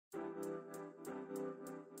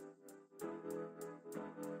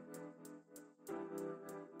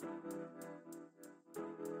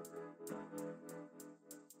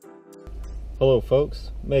Hello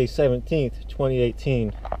folks, May 17th,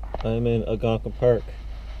 2018. I'm in Algonquin Park,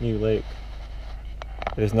 New Lake.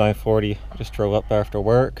 It is 9:40. I just drove up after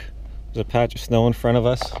work. There's a patch of snow in front of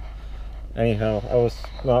us. Anyhow, I was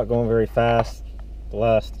not going very fast the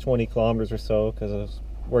last 20 kilometers or so because I was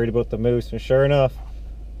worried about the moose, and sure enough,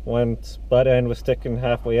 one butt end was sticking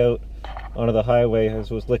halfway out onto the highway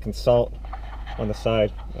as it was licking salt on the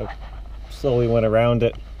side. I slowly went around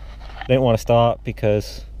it. I didn't want to stop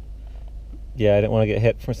because I didn't want to get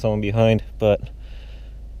hit from someone behind, but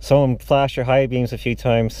someone flashed their high beams a few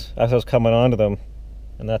times as I was coming onto them,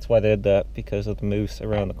 and that's why they did that, because of the moose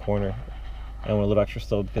around the corner. I went a little extra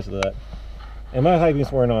slow because of that. And my high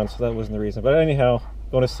beams weren't on, so that wasn't the reason. But anyhow,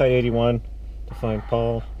 going to Site 81 to find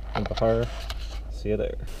Paul and Bahar. See you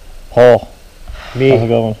there. Paul, me. How's it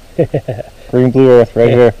going? Green Blue Earth right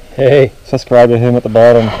here. Hey. Subscribe to him at the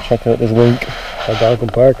bottom. Check out his link. Algonquin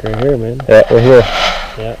Park right here, man. Yeah, we're here.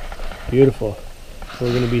 Yeah, beautiful. So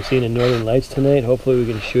we're going to be seeing the Northern Lights tonight. Hopefully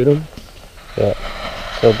we can shoot them. Yeah.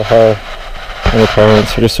 So Bahar and the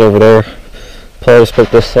parents are just over there. Paul just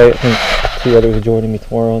booked this site. I think 2 others are joining me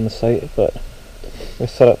tomorrow on the site, but I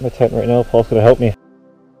set up my tent right now. Paul's going to help me.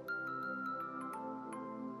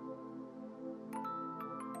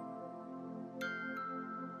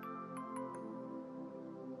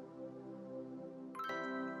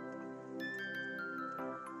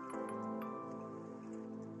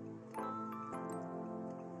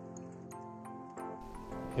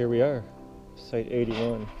 Here we are, Site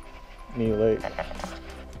 81, New Lake.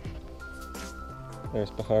 There's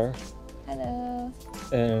Bahar. Hello.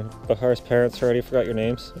 And Bahar's parents already forgot your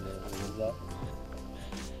names.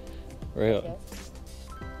 Right. Okay.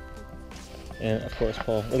 And of course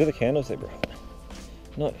Paul. Look at the candles they brought.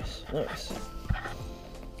 Nice, nice.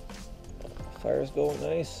 Fire's going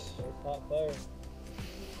nice. Hot fire.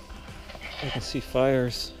 You can see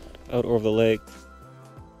fires out over the lake.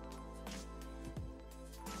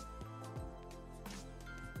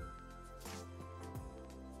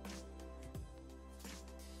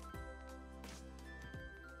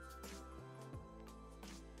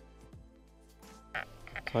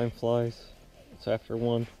 Time flies. It's after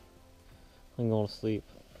 1. I'm going to sleep.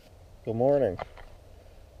 Good morning.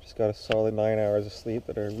 Just got a solid 9 hours of sleep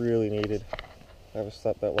that I really needed. I haven't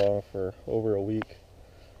slept that long for over a week.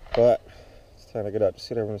 But it's time to get up to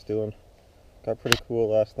see what everyone's doing. Got pretty cool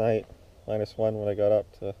last night. -1 when I got up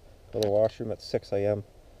to go to the washroom at 6 a.m.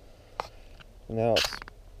 And now it's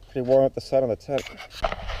pretty warm with the sun on the tent.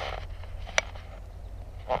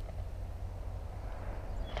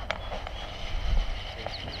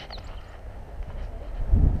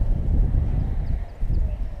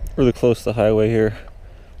 Really close to the highway here.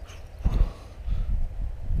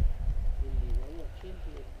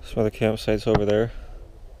 Some other campsites over there.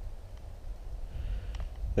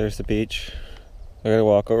 There's the beach. I gotta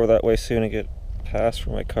walk over that way soon and get past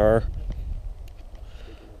for my car.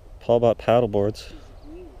 Paul bought paddle boards.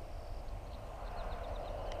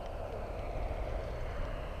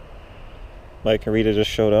 Mike and Rita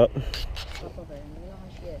just showed up.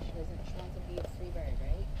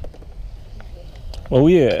 Oh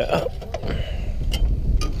yeah,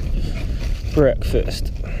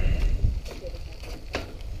 breakfast.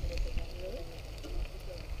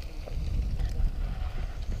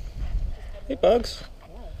 Hey Bugs,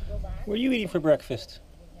 what are you eating for breakfast?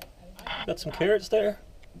 Got some carrots there?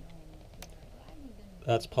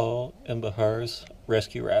 That's Paul and Bahar's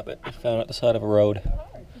rescue rabbit we found at the side of a road.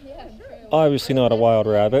 Obviously not a wild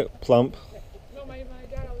rabbit, plump,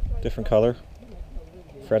 different color,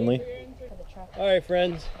 friendly. Alright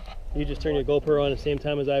friends, you just turned your GoPro on at the same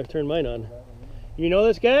time as I've turned mine on. You know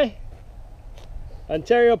this guy?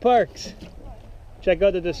 Ontario Parks. Check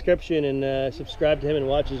out the description and subscribe to him and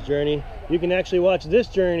watch his journey. You can actually watch this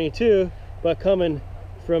journey too, but coming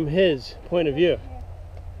from his point of view.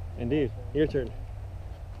 Indeed. Your turn.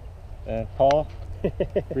 And Paul,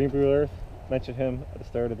 Green Blue Earth, mentioned him at the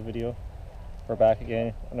start of the video. We're back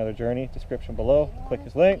again, another journey, description below. Click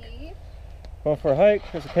his link. Going for a hike,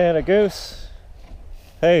 there's a Canada goose.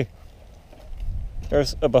 Hey,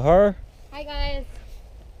 there's a Bahar. Hi guys.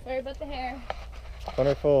 Sorry about the hair.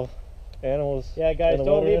 Wonderful animals. Yeah guys,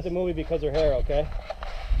 don't leave the movie because of hair, okay?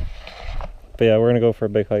 But yeah, we're gonna go for a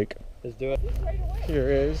big hike. Let's do it.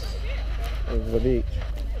 Here is the beach.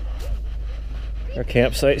 Our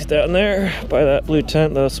campsite's down there by that blue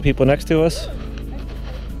tent. Those people next to us.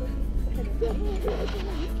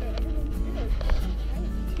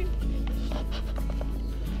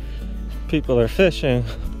 People are fishing.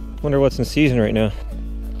 Wonder what's in season right now.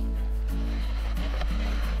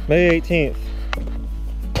 May 18th.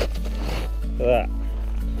 Look at that.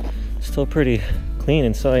 Still pretty clean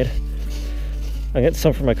inside. I'll get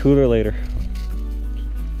some for my cooler later.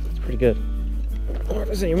 It's pretty good. I wonder if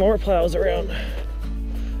there's any more plows around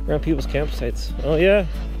people's campsites. Oh yeah,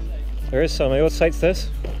 there is some. Hey, what site's this?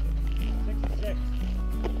 66.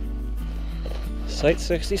 Site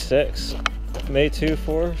 66. May 2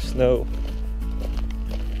 for snow.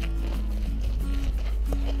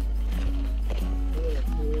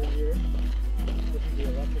 Here. This is the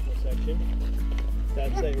electrical section.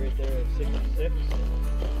 That site right there is 66.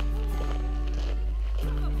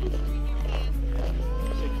 And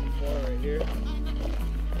 64 right here.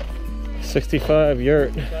 65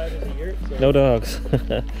 yurt. 65 is a yurt. So No dogs. what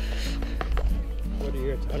a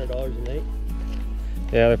year, it's $100 a night.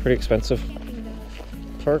 Yeah, they're pretty expensive.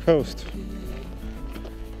 Park host.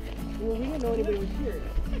 Well, we didn't know anybody was here.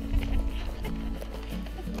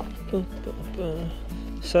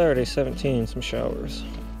 Saturday 17, some showers.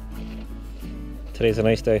 Today's a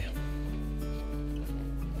nice day.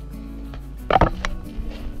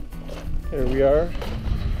 Here we are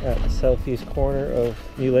at the southeast corner of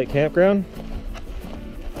New Lake Campground.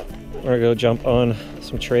 We're gonna go jump on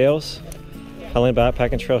some trails. Highland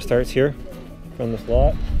Backpacking Trail starts here from this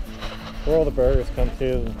lot. Where all the birds come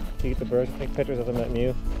to eat the birds and take pictures of them at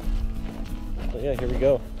Mew. But yeah, here we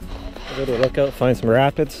go. We'll go to a lookout, find some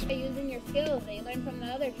rapids. Using your skills that you learned from the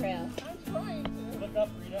other trail. I'm trying to. Look up,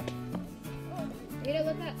 Rita. Rita,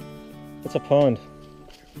 look up. It's a pond.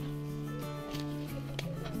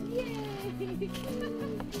 Yay!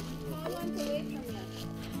 All one's away from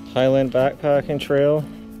you. Highland Backpacking Trail.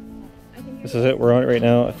 I can hear This is it, we're on it right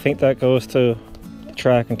now. I think that goes to the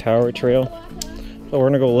Track and Tower Trail. So we're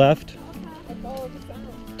gonna go left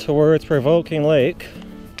towards Provoking Lake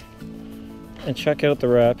and check out the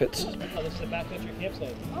rapids. Oh, this is a backcountry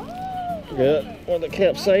campsite. Good. One of the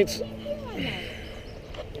campsites.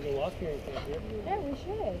 We can walk here and camp here. Yeah, we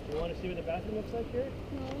should. You want to see what the bathroom looks like here?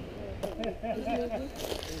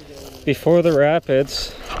 Before the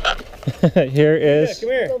rapids, here Yeah, is come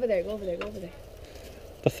here. Go over there, go over there, go over there.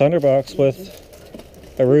 the Thunderbox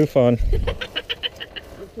with a roof on.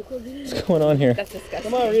 What's going on here? That's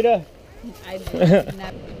disgusting. Come on, Rita. I'd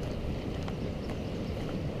never.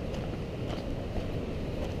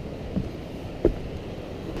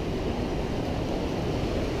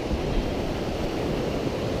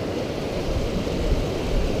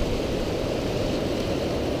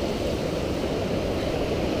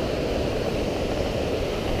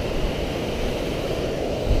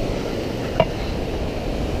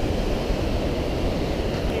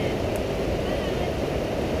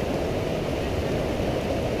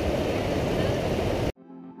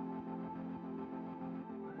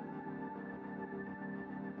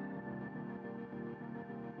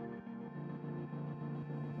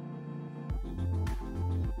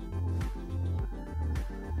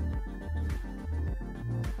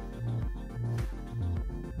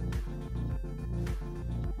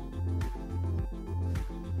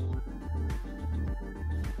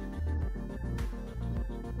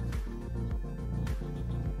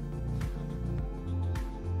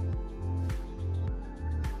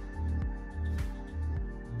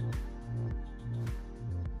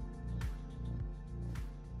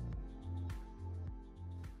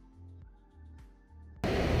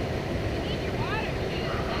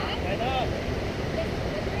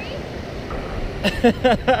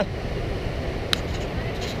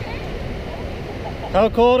 How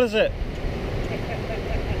cold is it?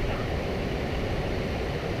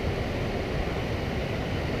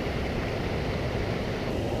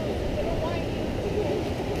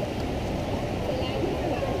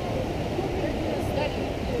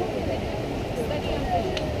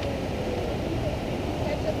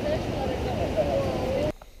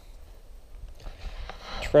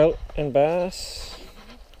 Trout and bass,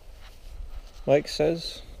 Mike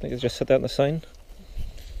says. I think it's just set that in the sign.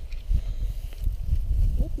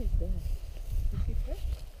 What is that? Is he fish?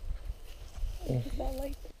 Is that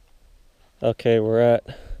like? Okay, we're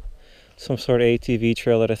at some sort of ATV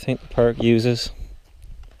trail that I think the park uses.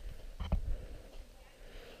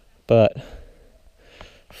 But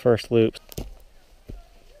first loop.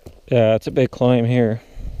 Yeah, it's a big climb here.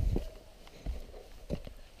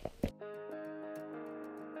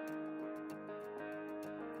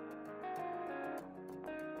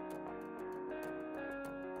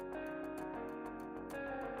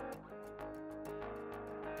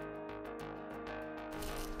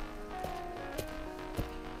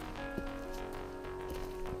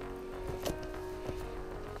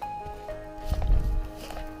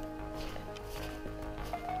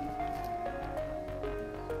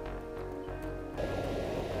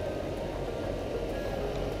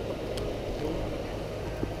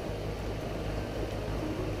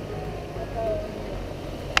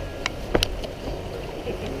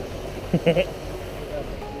 If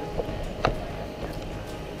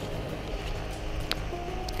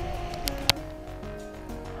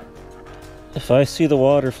I see the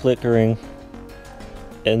water flickering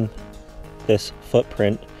in this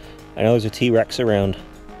footprint, I know there's a T-Rex around.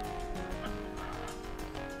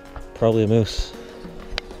 Probably a moose.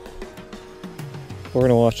 We're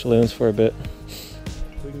gonna watch the loons for a bit.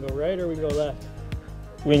 We can go right or we can go left.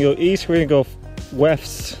 We can go east, we're gonna go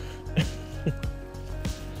west.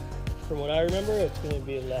 From what I remember, it's going to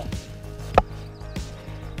be left.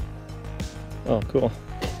 Oh, cool.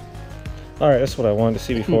 Alright, that's what I wanted to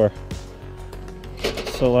see before.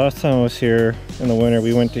 So last time I was here in the winter,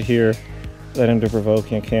 we went to here, that ended up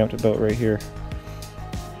provoking and camped about right here.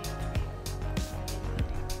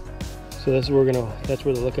 So that's where that's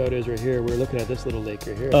where the lookout is right here. We're looking at this little lake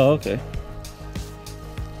right here. Oh, okay.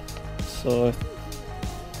 So,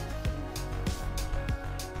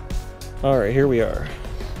 alright, here we are.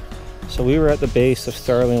 So we were at the base of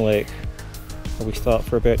Starling Lake, where we stopped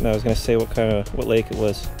for a bit, and I was going to say what lake it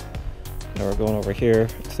was. Now we're going over here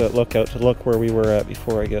to that lookout to look where we were at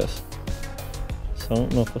before, I guess. So I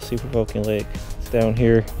don't know if we'll see Provoking Lake. It's down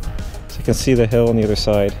here, so you can see the hill on the other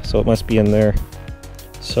side, so it must be in there.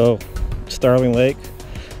 So, Starling Lake,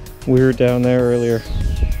 we were down there earlier.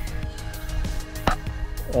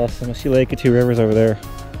 Awesome, I see Lake of Two Rivers over there.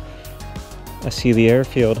 I see the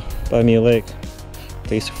airfield by Mia Lake.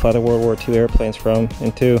 They used to fly the World War II airplanes from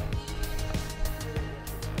and to.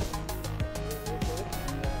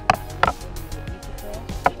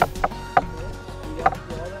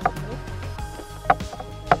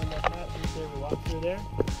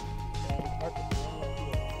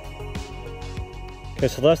 Okay,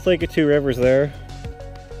 so that's Lake of Two Rivers there.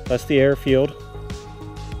 That's the airfield.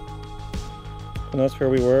 And that's where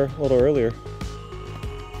we were a little earlier.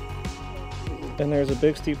 And there's a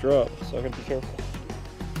big steep drop, so I gotta be careful.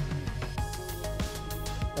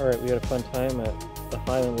 Alright, we had a fun time at the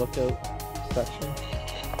Highland lookout section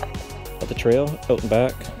of the trail, out and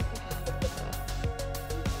back.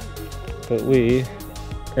 But we are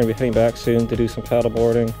going to be heading back soon to do some paddle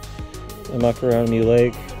boarding and muck around New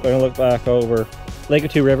Lake. We're going to look back over Lake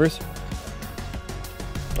of Two Rivers.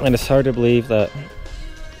 And it's hard to believe that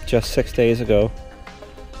just 6 days ago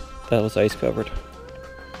that was ice covered.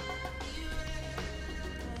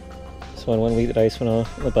 So in 1 week the ice went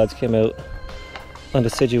off, the buds came out on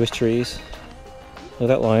deciduous trees. Look at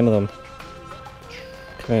that line of them.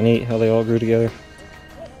 Kind of neat how they all grew together.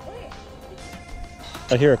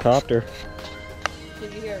 I hear a copter.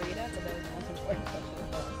 Did you hear a Rita? But that was the most important question.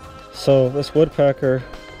 So this woodpecker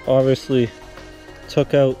obviously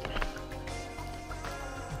took out,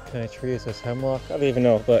 what kind of tree is this? Hemlock? I don't even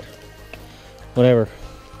know, but whatever.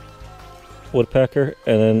 Woodpecker,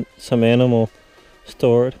 and then some animal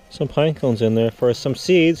stored some pine cones in there for some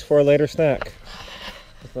seeds for a later snack.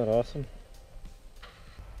 Isn't that awesome?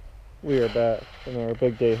 We are back from our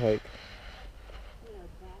big day hike.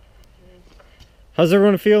 How's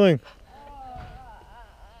everyone feeling?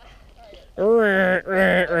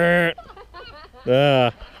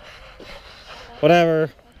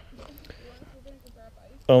 Whatever.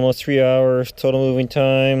 Almost 3 hours, total moving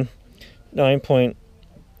time,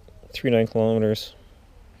 9.39 kilometers.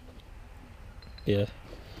 Yeah.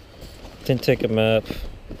 Didn't take a map.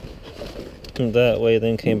 That way,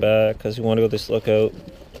 then came back because we wanted to go this lookout.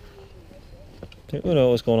 Didn't know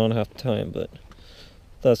what was going on half the time, but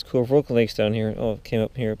that's cool. Broken Lake's down here. Oh, it came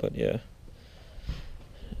up here, but yeah.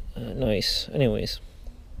 Nice. Anyways,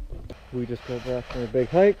 we just got back from a big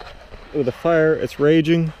hike with a fire. It's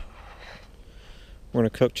raging. We're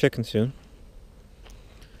gonna cook chicken soon.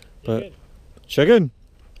 But chicken.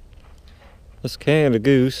 This Canada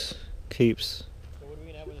goose keeps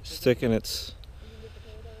sticking its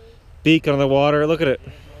beak on the water. Look at it.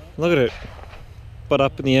 Look at it. But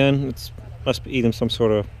up in the end, it must be eating some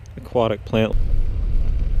sort of aquatic plant.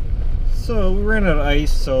 So we ran out of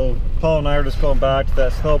ice, so Paul and I are just going back to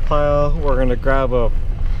that snow pile. We're gonna grab a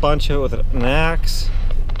bunch of it with an axe,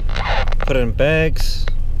 put it in bags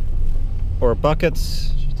or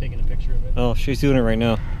buckets. She's taking a picture of it. Oh, she's doing it right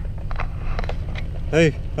now.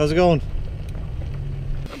 Hey, how's it going?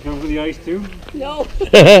 You coming for the ice too? No.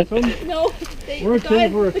 No. We're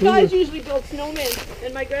The guys usually build snowmen,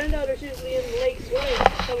 and my granddaughter's usually in the lake swimming.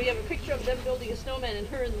 So we have a picture of them building a snowman and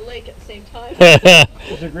her in the lake at the same time.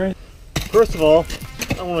 Is it great? First of all,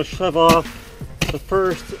 I want to shove off the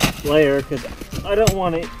first layer because I don't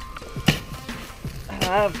want to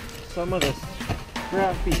have some of this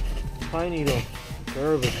crappy pine needle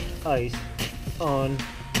garbage ice on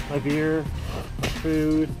my beer, my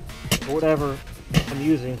food, or whatever I'm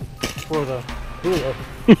using for the cooler.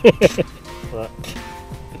 But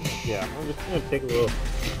Yeah, I'm just gonna take a little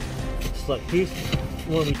slight piece.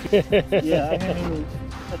 Yeah, I'm gonna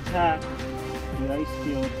attack the ice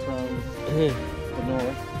field from the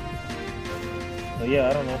north. So yeah,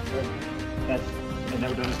 I don't know. I've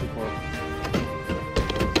never done this before.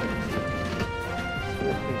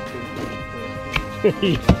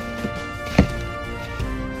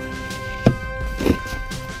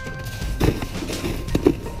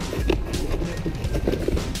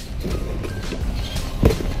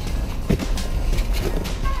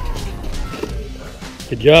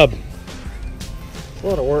 Good job. It's a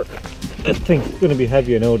lot of work. That thing's gonna be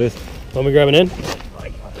heavy, I noticed. Want me grabbing in?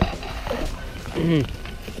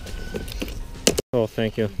 Oh,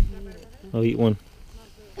 thank you. I'll eat one.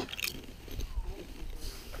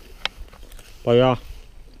 But yeah,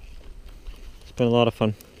 it's been a lot of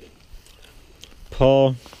fun.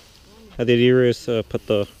 Paul had the idea to put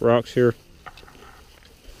the rocks here.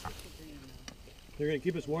 They're gonna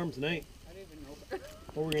keep us warm tonight.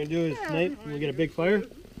 What we're gonna do is tonight, when we get a big fire,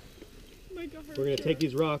 we're gonna take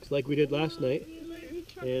these rocks like we did last night,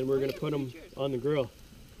 and we're gonna put them on the grill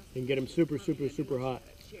and get them super, super, super hot.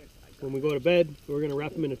 When we go to bed, we're gonna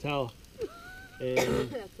wrap them in a towel,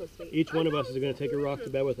 and each one of us is gonna take a rock to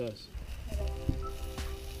bed with us.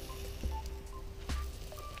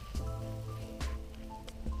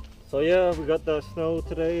 So yeah, we got the snow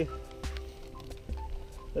today.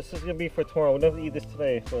 This is gonna be for tomorrow. We'll never eat this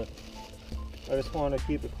today, but I just want to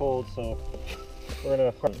keep it cold, so it's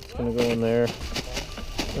gonna go in there.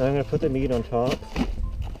 And I'm gonna put the meat on top.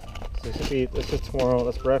 So this is tomorrow.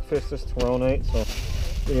 That's breakfast. This is tomorrow night. So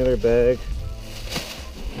the other bag.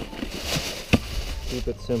 Keep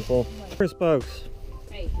it simple. Where's Bugs?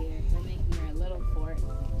 Right here. We're making her a little fort.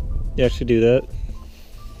 You actually do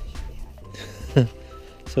that,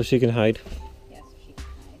 so she can hide. Yes, she can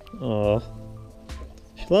hide. Oh,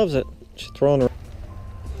 she loves it. She's throwing her.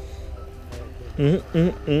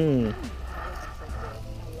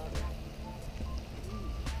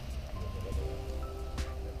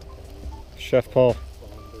 Chef Paul,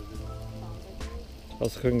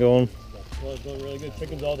 how's the cooking going? Well, it's going really good.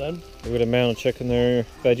 Chicken's all done. We got a mound of chicken there.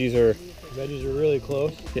 Veggies are really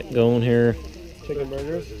close. getting going here. Chicken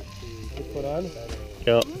burgers we put on.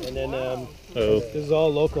 Yep. And then this is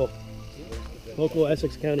all local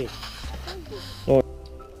Essex County.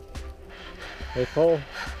 Hey Paul,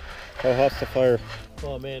 how hot's the fire?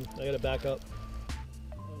 Oh man, I gotta back up.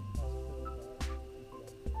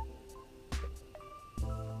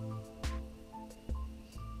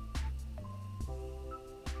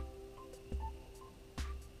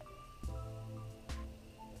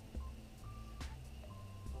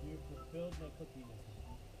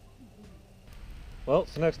 Well,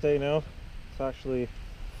 it's the next day now. It's actually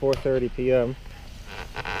 4:30 p.m.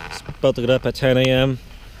 It's about to get up at 10 a.m.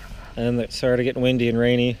 and it started getting windy and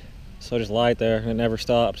rainy, so I just lied there and it never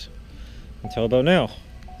stopped until about now.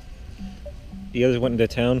 The others went into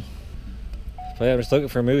town. But yeah, I'm just looking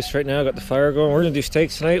for moose right now. Got the fire going. We're gonna do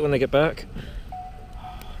steaks tonight when they get back.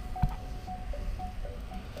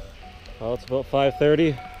 Well, it's about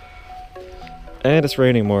 5:30 and it's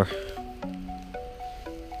raining more.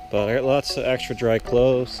 But I got lots of extra dry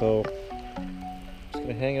clothes, so I'm just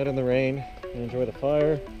gonna hang out in the rain and enjoy the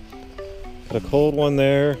fire. Got a cold one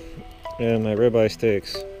there and my ribeye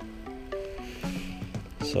steaks.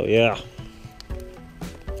 So yeah,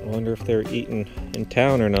 I wonder if they're eating in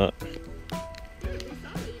town or not.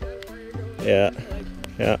 Yeah,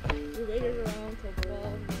 yeah.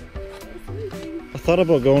 I thought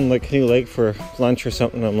about going like Canoe Lake for lunch or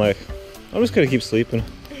something. I'm like, I'm just gonna keep sleeping.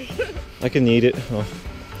 I can need it. Oh.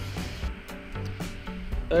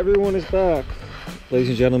 Everyone is back, ladies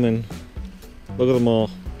and gentlemen. Look at them all,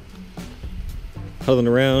 huddling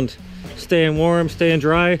around, staying warm, staying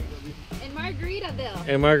dry. In Margaritaville.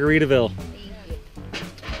 In Margaritaville.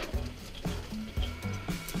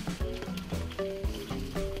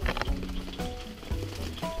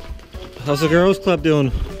 How's the girls' club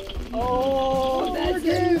doing? Oh, that's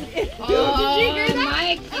good. Oh, did you hear that?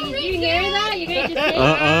 Mike, did you hear that? You guys just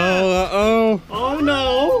Uh-oh. Oh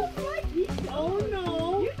no!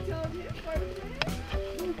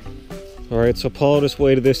 Alright, so Paul just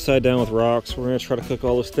weighted this side down with rocks. We're gonna try to cook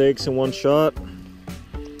all the steaks in one shot.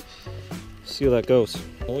 See how that goes.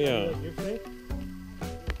 Oh yeah.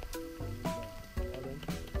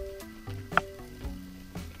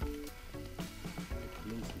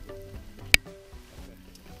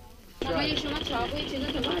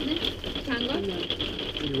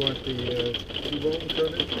 You want the T-bone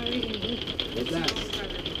service? What's that?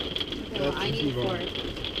 Well, I need four.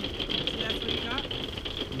 That's what you got?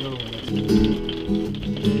 No,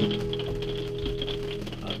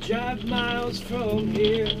 drive miles from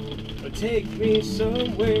here, or take me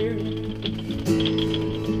somewhere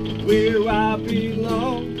where I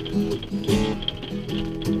belong.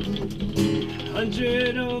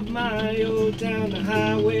 100 of miles down the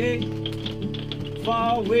highway,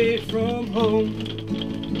 far away from home.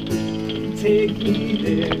 Take me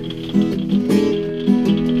there.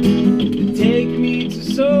 Take me to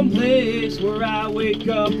some place where I wake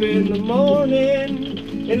up in the morning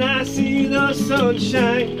and I see the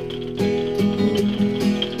sunshine.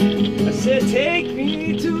 I said take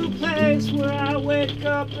me to a place where I wake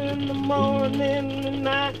up in the morning and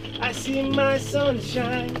I see my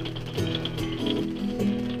sunshine.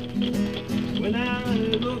 When I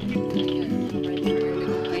look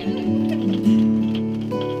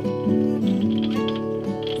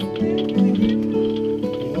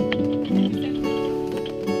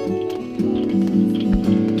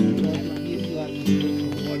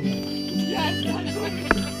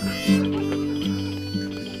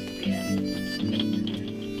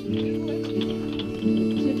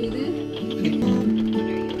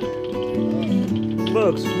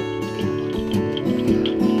bugs.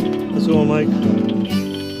 Let's go, Mike.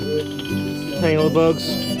 Hanging with the bugs.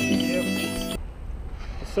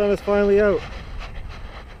 The sun is finally out.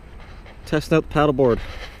 Testing out the paddleboard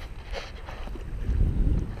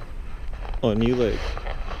on a new lake.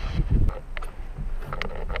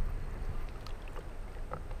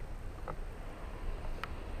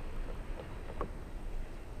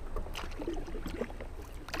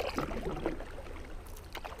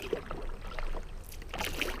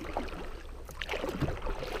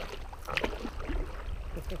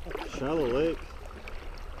 Shallow lake.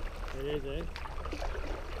 It is, eh?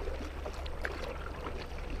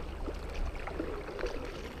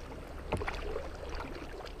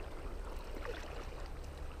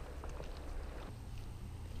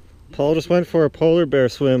 Paul just went for a polar bear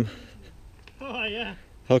swim. Oh yeah.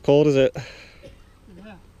 How cold is it?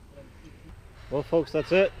 Yeah. Well folks,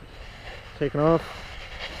 that's it. Taking off.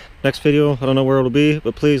 Next video, I don't know where it'll be,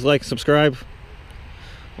 but please like, subscribe.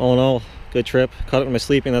 All in all, good trip. Caught up in my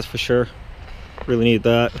sleeping, that's for sure. Really need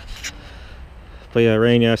that. But yeah,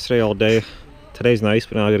 rain yesterday all day. Today's nice,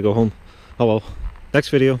 but now I gotta go home. Oh well. Next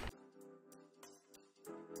video.